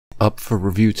Up for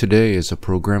review today is a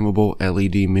programmable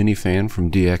LED mini fan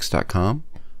from dx.com.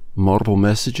 Multiple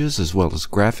messages as well as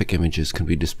graphic images can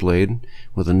be displayed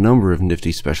with a number of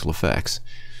nifty special effects.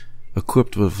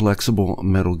 Equipped with a flexible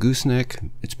metal gooseneck,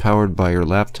 it's powered by your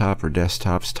laptop or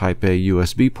desktop's Type A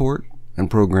USB port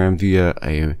and programmed via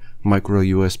a micro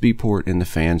USB port in the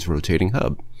fan's rotating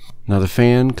hub. Now the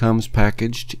fan comes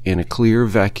packaged in a clear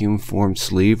vacuum formed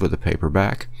sleeve with a paper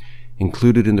back.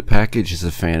 Included in the package is the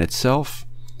fan itself,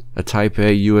 a Type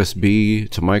A USB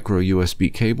to micro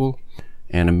USB cable,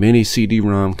 and a mini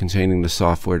CD-ROM containing the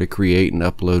software to create and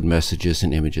upload messages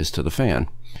and images to the fan.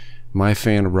 My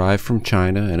fan arrived from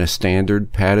China in a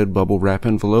standard padded bubble wrap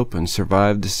envelope and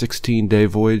survived the 16-day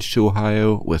voyage to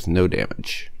Ohio with no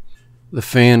damage. The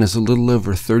fan is a little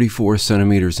over 34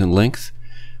 centimeters in length,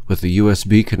 with a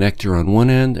USB connector on one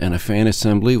end and a fan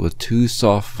assembly with two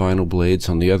soft vinyl blades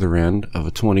on the other end of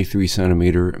a 23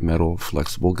 centimeter metal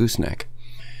flexible gooseneck.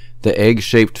 The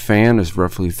egg-shaped fan is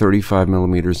roughly 35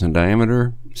 millimeters in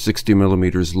diameter, 60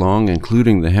 millimeters long,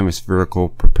 including the hemispherical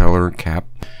propeller cap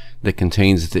that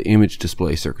contains the image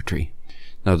display circuitry.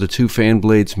 Now the two fan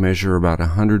blades measure about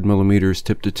 100 millimeters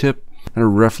tip to tip and are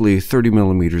roughly 30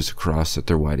 millimeters across at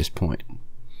their widest point.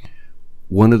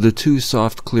 One of the two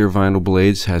soft clear vinyl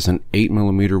blades has an 8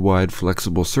 millimeter wide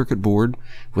flexible circuit board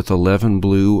with 11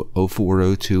 blue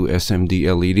 0402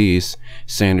 SMD LEDs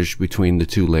sandwiched between the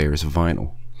two layers of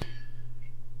vinyl.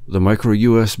 The micro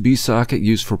USB socket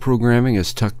used for programming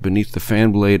is tucked beneath the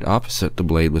fan blade opposite the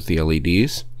blade with the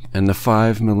LEDs, and the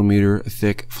 5 millimeter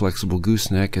thick flexible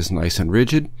gooseneck is nice and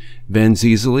rigid, bends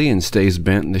easily, and stays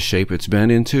bent in the shape it's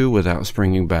bent into without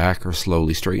springing back or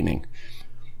slowly straightening.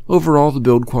 Overall, the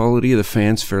build quality of the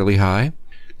fan is fairly high.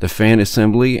 The fan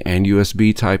assembly and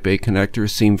USB Type A connectors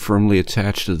seem firmly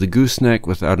attached to the gooseneck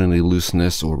without any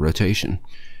looseness or rotation.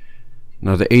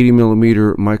 Now the 80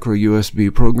 millimeter micro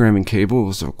USB programming cable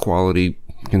is of quality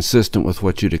consistent with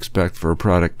what you'd expect for a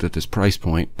product at this price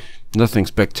point. Nothing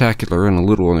spectacular and a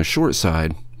little on the short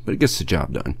side, but it gets the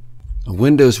job done.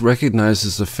 Windows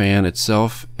recognizes the fan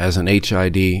itself as an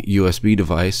HID USB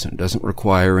device and doesn't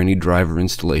require any driver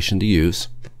installation to use.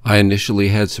 I initially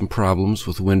had some problems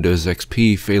with Windows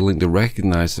XP failing to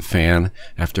recognize the fan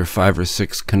after 5 or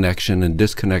 6 connection and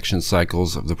disconnection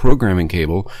cycles of the programming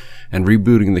cable, and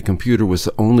rebooting the computer was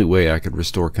the only way I could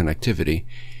restore connectivity.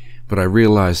 But I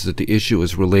realized that the issue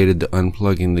was related to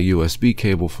unplugging the USB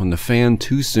cable from the fan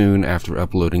too soon after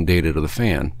uploading data to the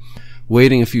fan.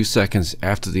 Waiting a few seconds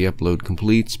after the upload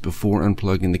completes before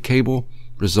unplugging the cable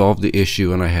resolved the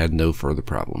issue, and I had no further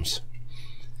problems.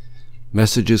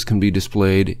 Messages can be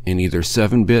displayed in either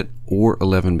 7-bit or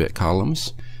 11-bit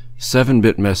columns.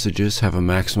 7-bit messages have a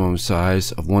maximum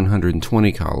size of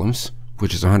 120 columns,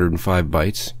 which is 105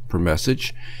 bytes per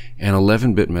message, and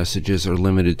 11-bit messages are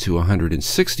limited to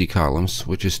 160 columns,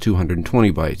 which is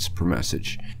 220 bytes per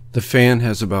message. The fan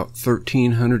has about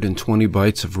 1,320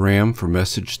 bytes of RAM for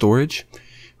message storage,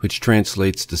 which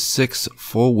translates to 6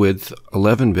 full-width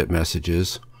 11-bit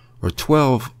messages or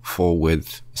 12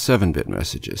 full-width 7-bit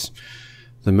messages.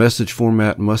 The message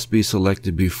format must be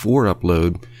selected before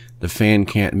upload. The fan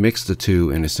can't mix the two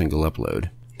in a single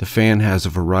upload. The fan has a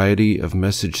variety of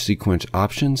message sequence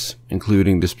options,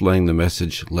 including displaying the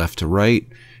message left to right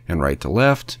and right to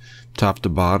left, top to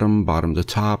bottom, bottom to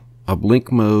top, a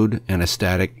blink mode, and a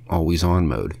static always-on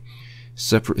mode.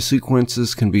 Separate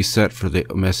sequences can be set for the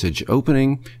message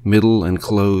opening, middle, and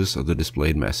close of the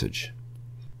displayed message.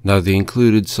 Now the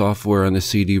included software on the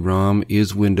CD-ROM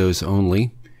is Windows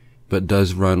only, but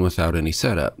does run without any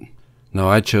setup. Now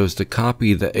I chose to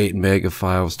copy the 8 meg of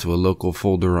files to a local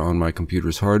folder on my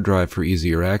computer's hard drive for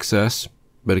easier access,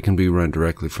 but it can be run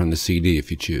directly from the CD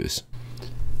if you choose.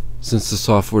 Since the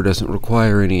software doesn't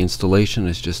require any installation,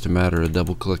 it's just a matter of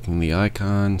double-clicking the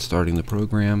icon, starting the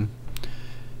program.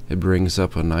 It brings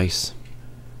up a nice,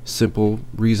 simple,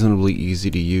 reasonably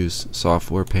easy to use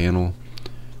software panel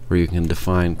where you can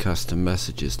define custom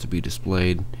messages to be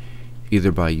displayed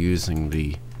either by using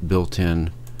the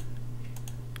built-in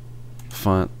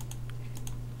font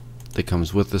that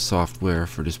comes with the software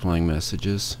for displaying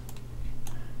messages,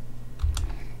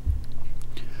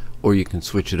 or you can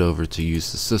switch it over to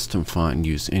use the system font and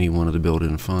use any one of the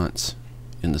built-in fonts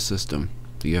in the system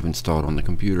that you have installed on the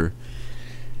computer.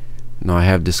 Now I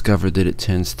have discovered that it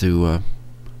tends to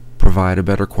provide a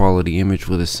better quality image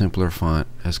with a simpler font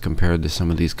as compared to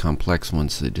some of these complex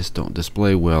ones that just don't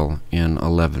display well in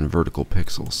 11 vertical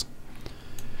pixels.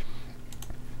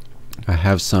 I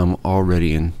have some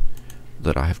already in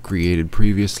that I have created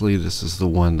previously. This is the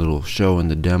one that will show in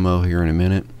the demo here in a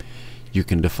minute. You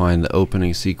can define the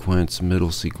opening sequence,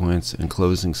 middle sequence, and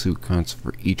closing sequence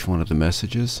for each one of the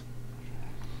messages.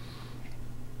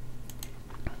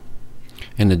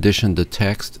 In addition to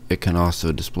text, it can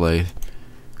also display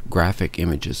graphic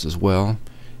images as well.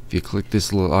 If you click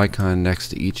this little icon next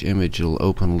to each image, it'll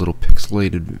open a little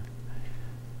pixelated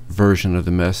version of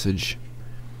the message.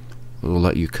 It will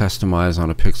let you customize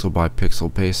on a pixel by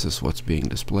pixel basis what's being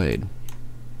displayed.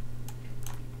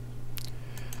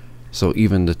 So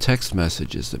even the text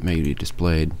messages that may be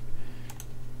displayed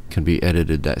can be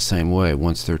edited that same way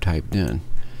once they're typed in.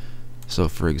 So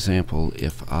for example,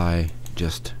 if I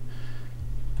just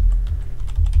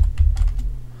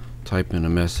type in a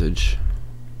message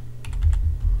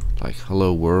like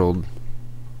hello world,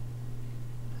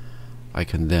 I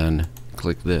can then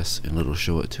click this and it'll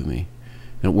show it to me.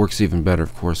 And it works even better,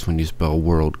 of course, when you spell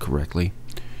world correctly.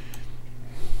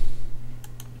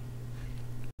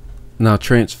 Now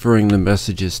transferring the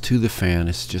messages to the fan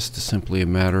is just simply a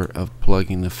matter of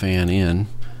plugging the fan in.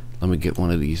 Let me get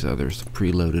one of these others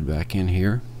preloaded back in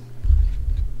here.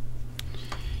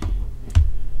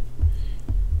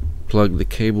 Plug the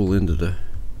cable into the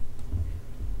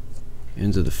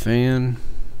fan.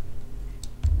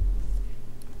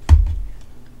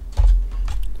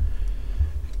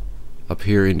 Up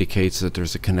here indicates that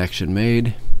there's a connection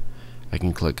made. I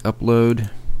can click upload,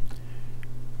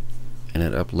 and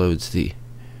it uploads the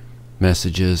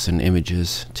messages and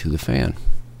images to the fan.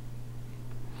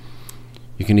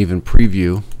 You can even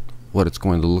preview what it's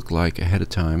going to look like ahead of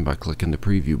time by clicking the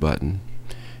preview button,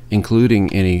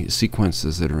 including any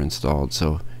sequences that are installed.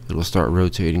 So it will start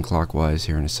rotating clockwise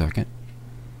here in a second.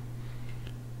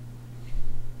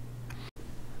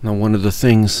 Now, one of the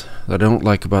things that I don't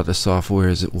like about the software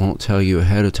is it won't tell you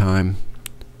ahead of time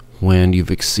when you've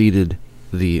exceeded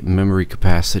the memory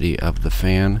capacity of the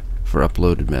fan for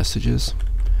uploaded messages.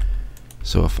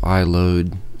 So if I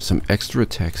load some extra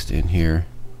text in here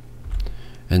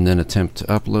and then attempt to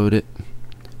upload it,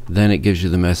 then it gives you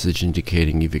the message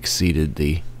indicating you've exceeded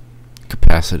the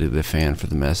capacity of the fan for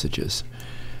the messages.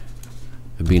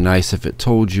 It'd be nice if it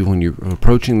told you when you're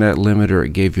approaching that limit, or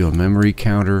it gave you a memory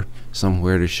counter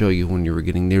somewhere to show you when you were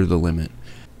getting near the limit.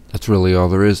 That's really all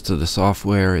there is to the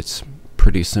software. It's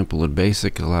pretty simple and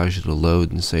basic. It allows you to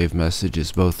load and save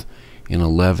messages both in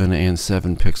 11 and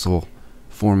 7 pixel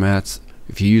formats.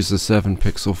 If you use the 7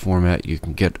 pixel format, you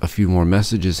can get a few more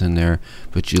messages in there,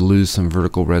 but you lose some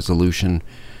vertical resolution,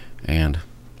 and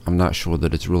I'm not sure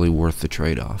that it's really worth the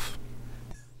trade-off.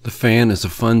 The fan is a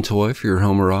fun toy for your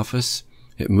home or office.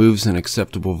 It moves an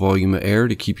acceptable volume of air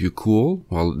to keep you cool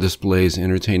while it displays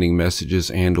entertaining messages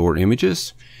and or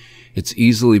images. It's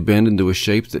easily bent into a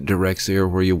shape that directs air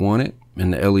where you want it,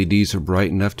 and the LEDs are bright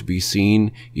enough to be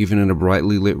seen even in a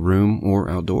brightly lit room or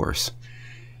outdoors.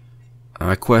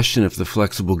 I question if the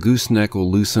flexible gooseneck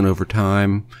will loosen over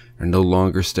time or no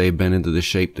longer stay bent into the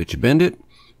shape that you bend it,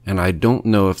 and I don't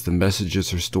know if the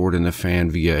messages are stored in the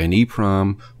fan via an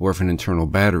EEPROM or if an internal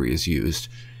battery is used.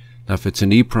 Now, if it's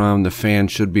an EEPROM, the fan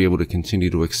should be able to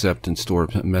continue to accept and store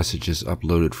messages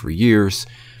uploaded for years,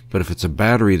 but if it's a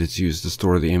battery that's used to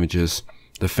store the images,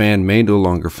 the fan may no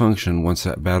longer function once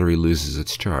that battery loses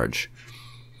its charge.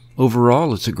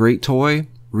 Overall, it's a great toy,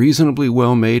 reasonably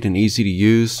well made and easy to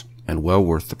use, and well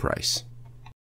worth the price.